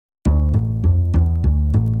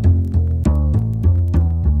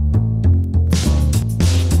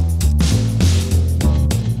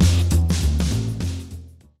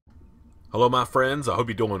Hello my friends, I hope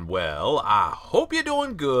you're doing well. I hope you're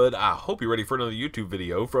doing good. I hope you're ready for another YouTube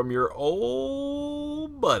video from your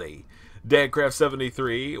old buddy,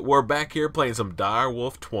 DadCraft73. We're back here playing some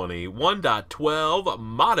DW20 1.12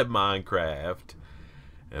 modded Minecraft.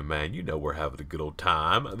 And man, you know we're having a good old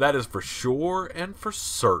time. That is for sure and for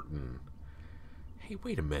certain. Hey,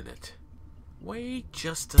 wait a minute. Wait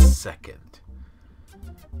just a second.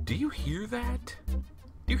 Do you hear that?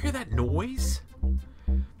 Do you hear that noise?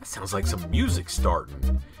 That sounds like some music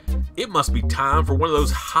starting. It must be time for one of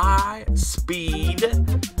those high-speed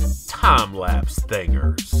time-lapse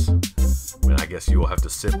thingers. I mean, I guess you'll have to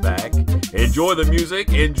sit back, enjoy the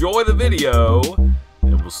music, enjoy the video,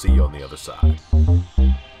 and we'll see you on the other side.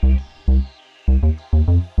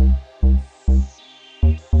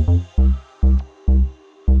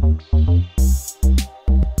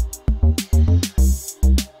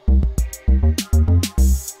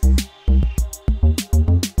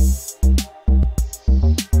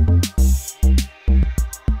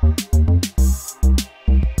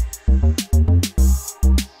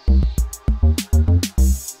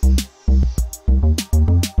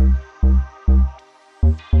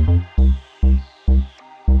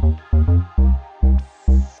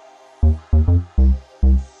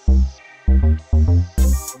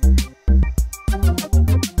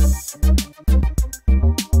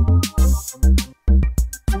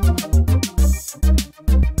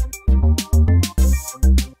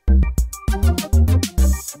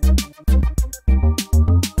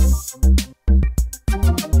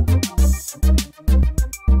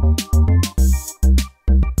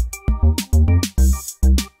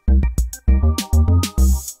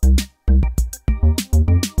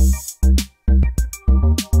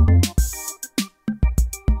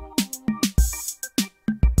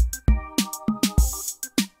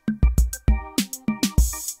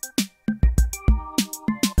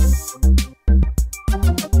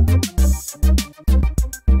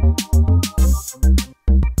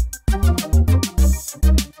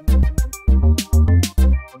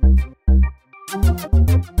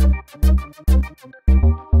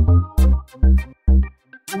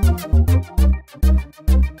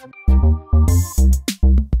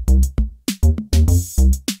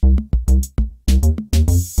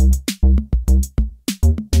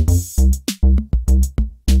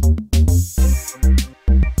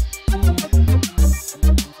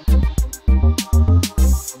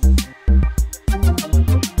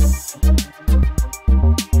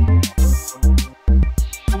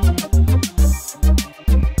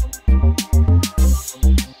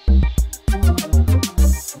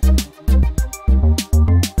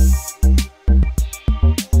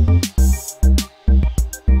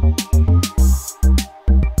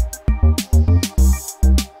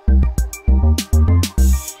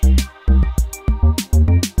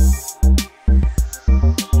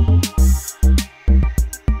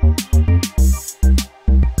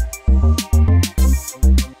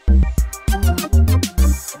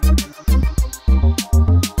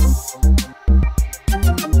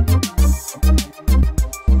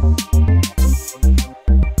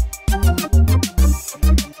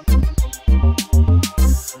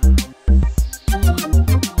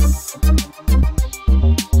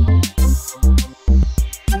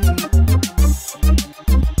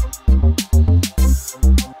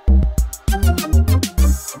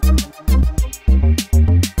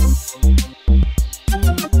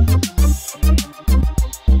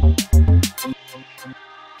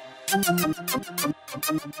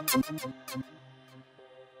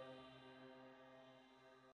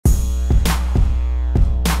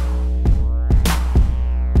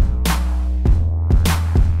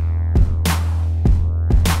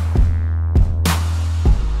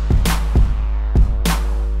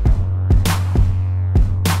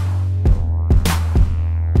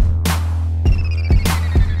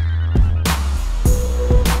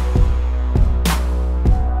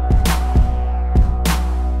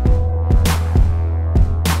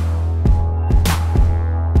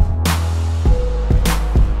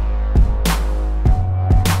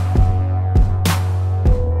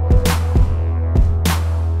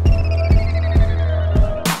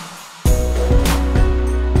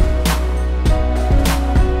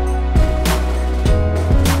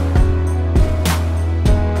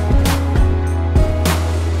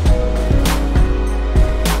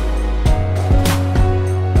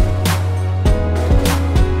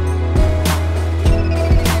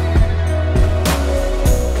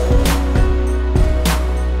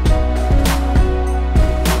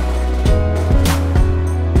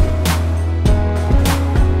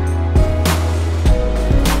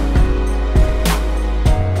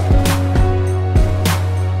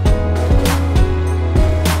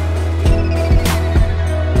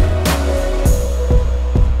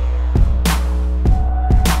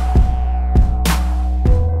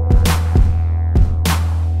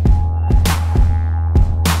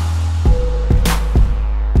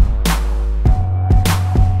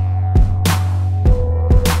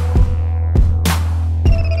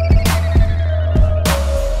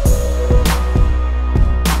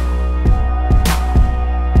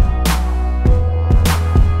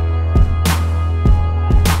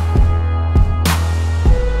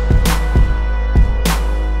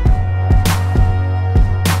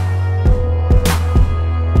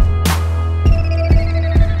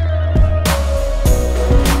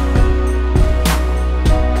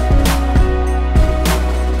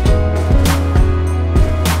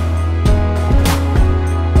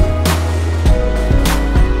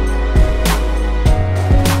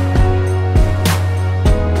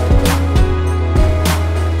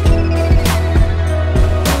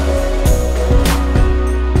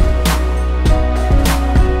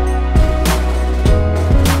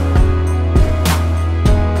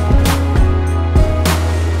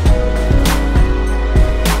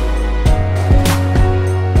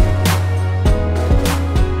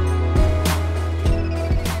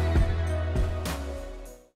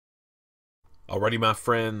 Alrighty, my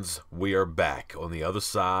friends, we are back on the other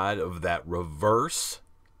side of that reverse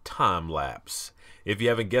time lapse. If you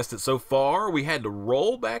haven't guessed it so far, we had to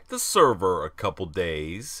roll back the server a couple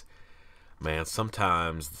days. Man,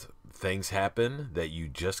 sometimes things happen that you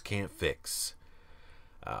just can't fix.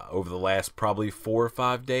 Over the last probably 4 or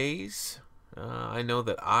 5 days, I know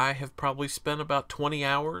that I have probably spent about 20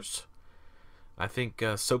 hours. I think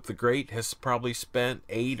Soap the Great has probably spent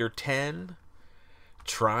 8 or 10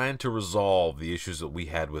 trying to resolve the issues that we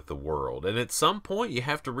had with the world. And at some point, you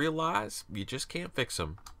have to realize you just can't fix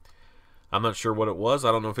them. I'm not sure what it was.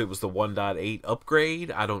 I don't know if it was the 1.8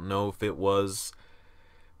 upgrade. I don't know if it was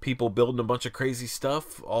people building a bunch of crazy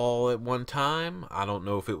stuff all at one time. I don't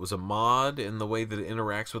know if it was a mod in the way that it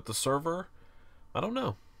interacts with the server. I don't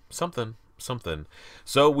know. Something.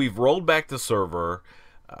 So we've rolled back the server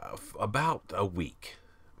about a week.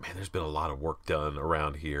 Man, there's been a lot of work done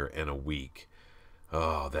around here in a week.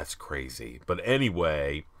 Oh, that's crazy. But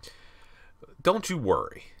anyway, don't you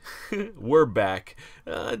worry. We're back.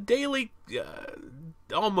 Daily,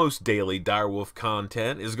 almost daily Direwolf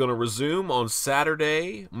content is going to resume on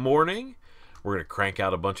Saturday morning. We're going to crank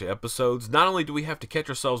out a bunch of episodes. Not only do we have to catch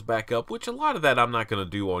ourselves back up, which a lot of that I'm not going to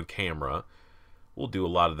do on camera. We'll do a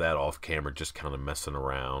lot of that off camera, just kind of messing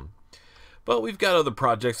around. But we've got other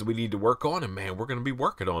projects that we need to work on, and man, we're going to be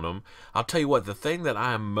working on them. I'll tell you what, the thing that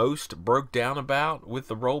I am most broke down about with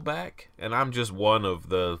the rollback, and I'm just one of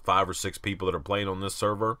the 5 or 6 people that are playing on this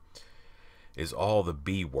server, is all the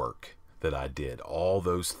bee work that I did. All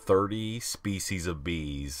those 30 species of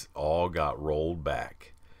bees all got rolled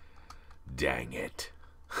back. Dang it.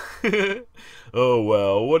 Oh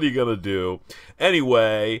well, what are you gonna do?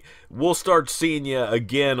 Anyway, we'll start seeing you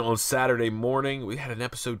again on Saturday morning. We had an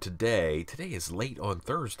episode today. Today is late on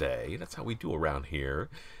Thursday. That's how we do around here.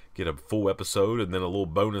 Get a full episode and then a little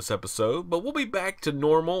bonus episode. But we'll be back to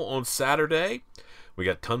normal on Saturday. We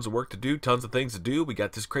got tons of work to do, tons of things to do. We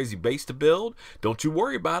got this crazy base to build. Don't you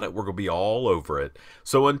worry about it. We're gonna be all over it.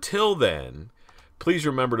 So until then, please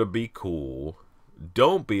remember to be cool.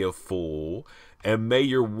 Don't be a fool. And may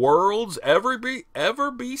your worlds ever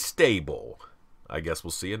be stable. I guess we'll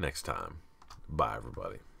see you next time. Bye,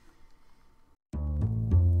 everybody.